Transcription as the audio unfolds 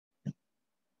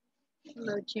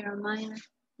Hello, Jeremiah.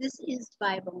 This is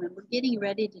Bible, and we're getting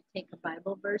ready to take a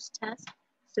Bible verse test.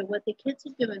 So what the kids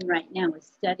are doing right now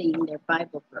is studying their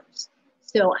Bible verse.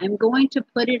 So I'm going to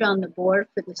put it on the board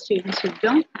for the students who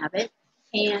don't have it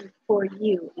and for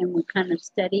you, and we'll kind of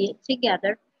study it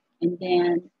together, and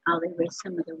then I'll erase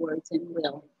some of the words and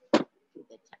we'll do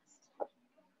the test.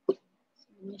 So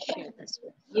let me share this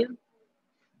with you.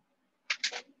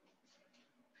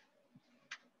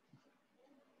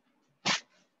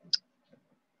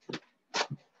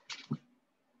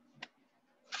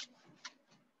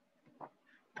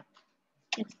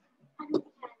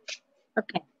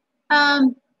 Okay.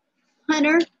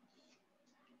 Hunter,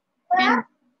 and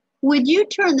would you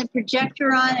turn the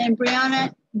projector on? And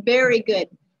Brianna, very good.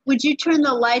 Would you turn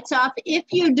the lights off? If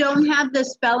you don't have the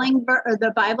spelling or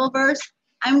the Bible verse,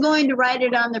 I'm going to write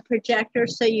it on the projector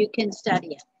so you can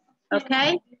study it.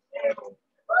 Okay?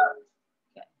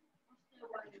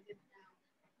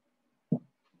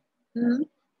 Hmm?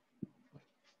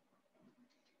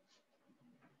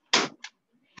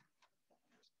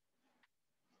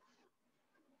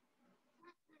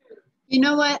 You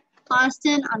know what,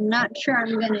 Austin? I'm not sure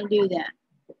I'm going to do that.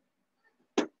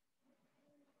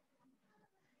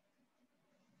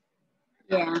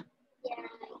 Yeah.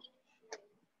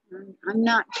 I'm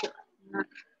not sure.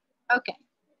 Okay.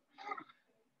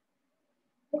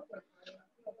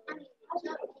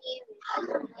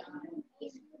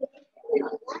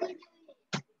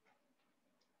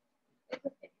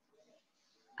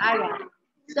 I got it.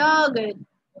 It's all good.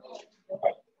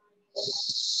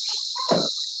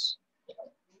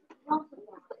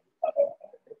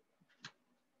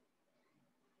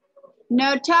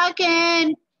 No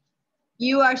talking.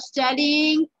 You are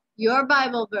studying your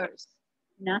Bible verse,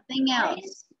 nothing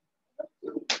else.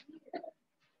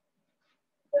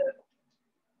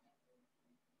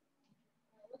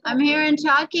 I'm hearing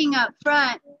talking up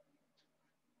front.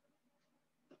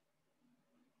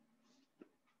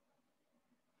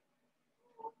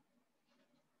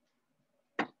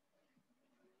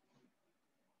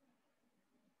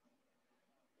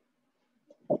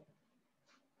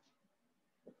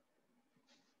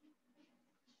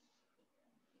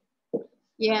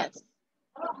 Yes.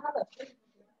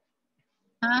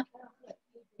 Huh?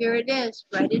 Here it is.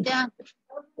 Write it down.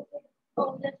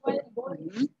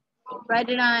 Mm-hmm. Write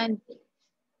it on.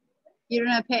 You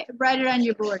don't have to write it on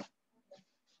your board.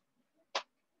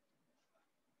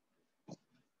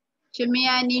 Jimmy,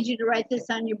 I need you to write this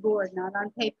on your board, not on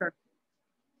paper.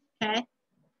 Okay?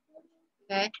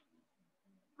 Okay.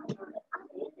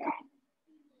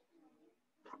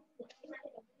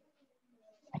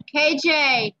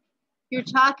 KJ, you're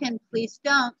talking. Please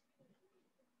don't.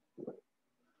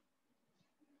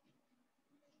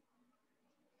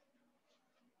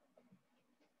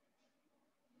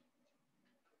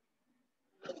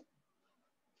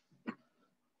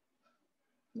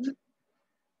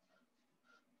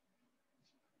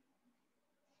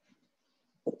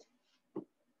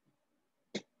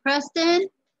 Preston,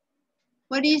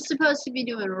 what are you supposed to be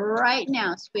doing right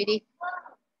now, sweetie?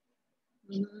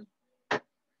 Mm-hmm.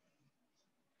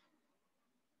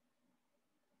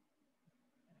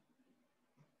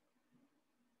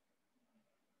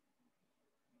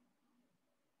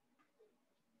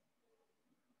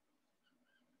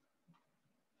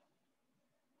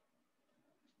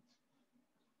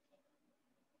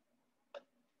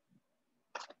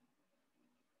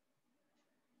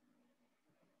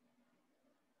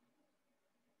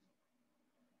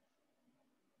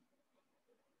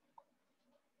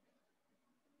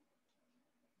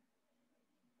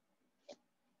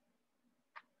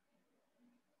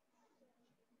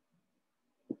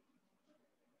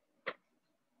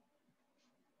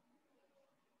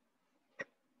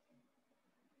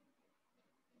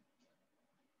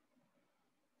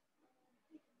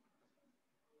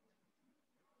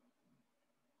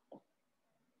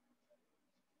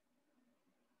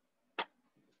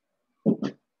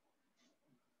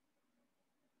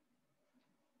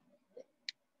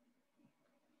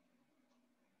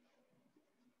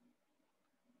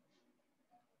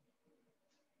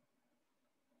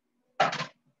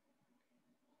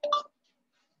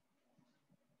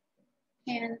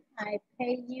 Can I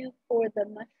pay you for the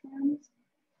mushrooms?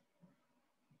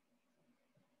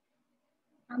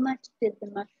 How much did the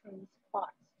mushrooms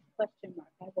cost? Question mark.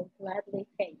 I will gladly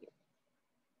pay you.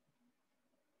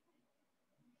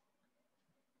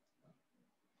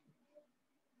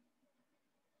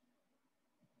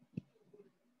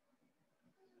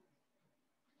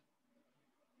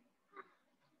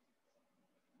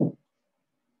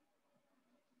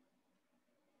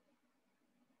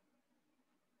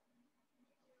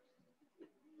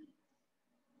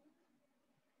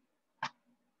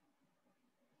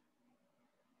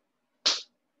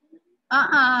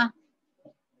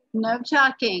 No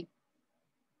talking.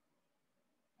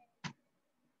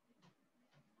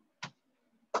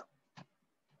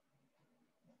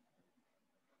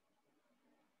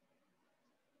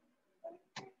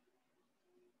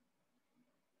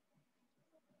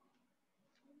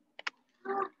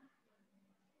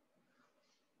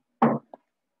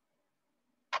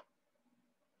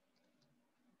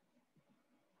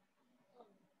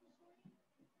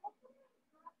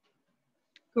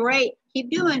 Great.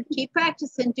 Keep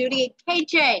practicing, Judy.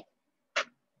 KJ,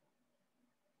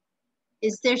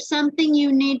 is there something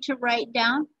you need to write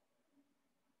down?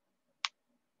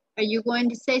 Are you going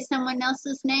to say someone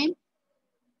else's name?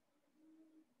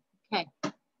 Okay.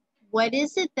 What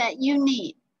is it that you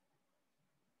need?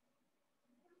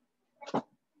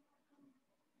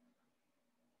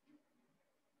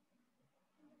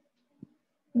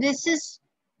 This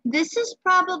is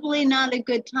probably not a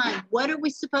good time. What are we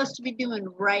supposed to be doing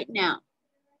right now?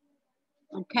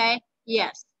 Okay?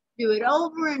 Yes. Do it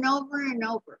over and over and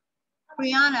over.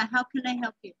 Brianna, how can I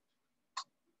help you?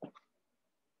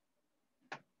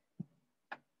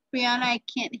 Brianna, I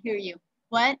can't hear you.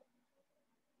 What?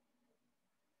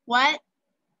 What?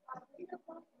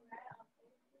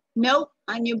 Nope.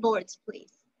 On your boards,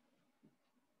 please.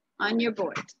 On your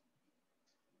boards.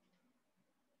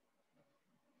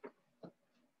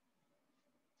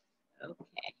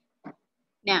 Okay.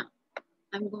 Now,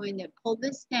 I'm going to pull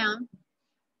this down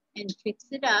and fix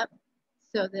it up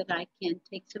so that I can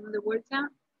take some of the words out,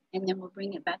 and then we'll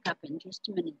bring it back up in just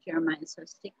a minute, Jeremiah, so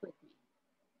stick with me.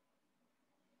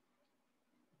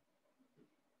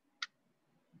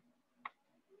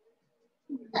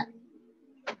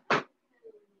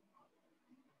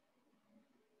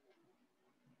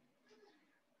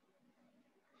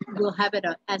 We'll have it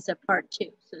as a part 2,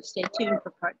 so stay tuned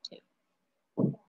for part 2.